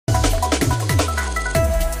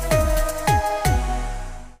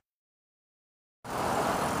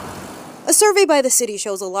A survey by the city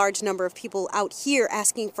shows a large number of people out here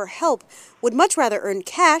asking for help would much rather earn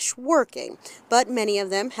cash working, but many of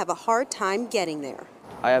them have a hard time getting there.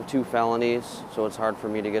 I have 2 felonies, so it's hard for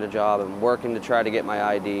me to get a job. I'm working to try to get my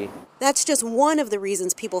ID. That's just one of the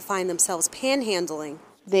reasons people find themselves panhandling.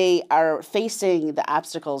 They are facing the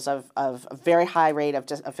obstacles of a very high rate of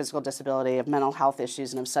physical disability, of mental health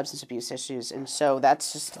issues, and of substance abuse issues, and so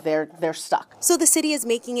that's just, they're stuck. So the city is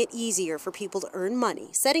making it easier for people to earn money,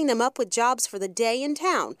 setting them up with jobs for the day in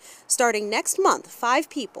town. Starting next month, 5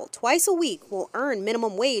 people, twice a week, will earn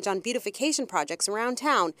minimum wage on beautification projects around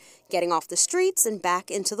town, getting off the streets and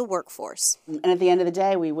back into the workforce. And at the end of the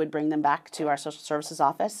day, we would bring them back to our social services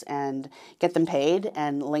office and get them paid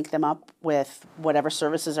and link them up with whatever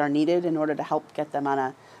services are needed in order to help get them on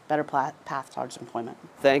a better path towards employment.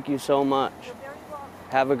 Thank you so much.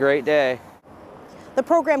 Have a great day. The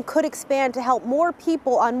program could expand to help more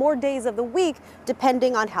people on more days of the week,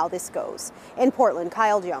 depending on how this goes. In Portland,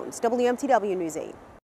 Kyle Jones, WMTW News 8.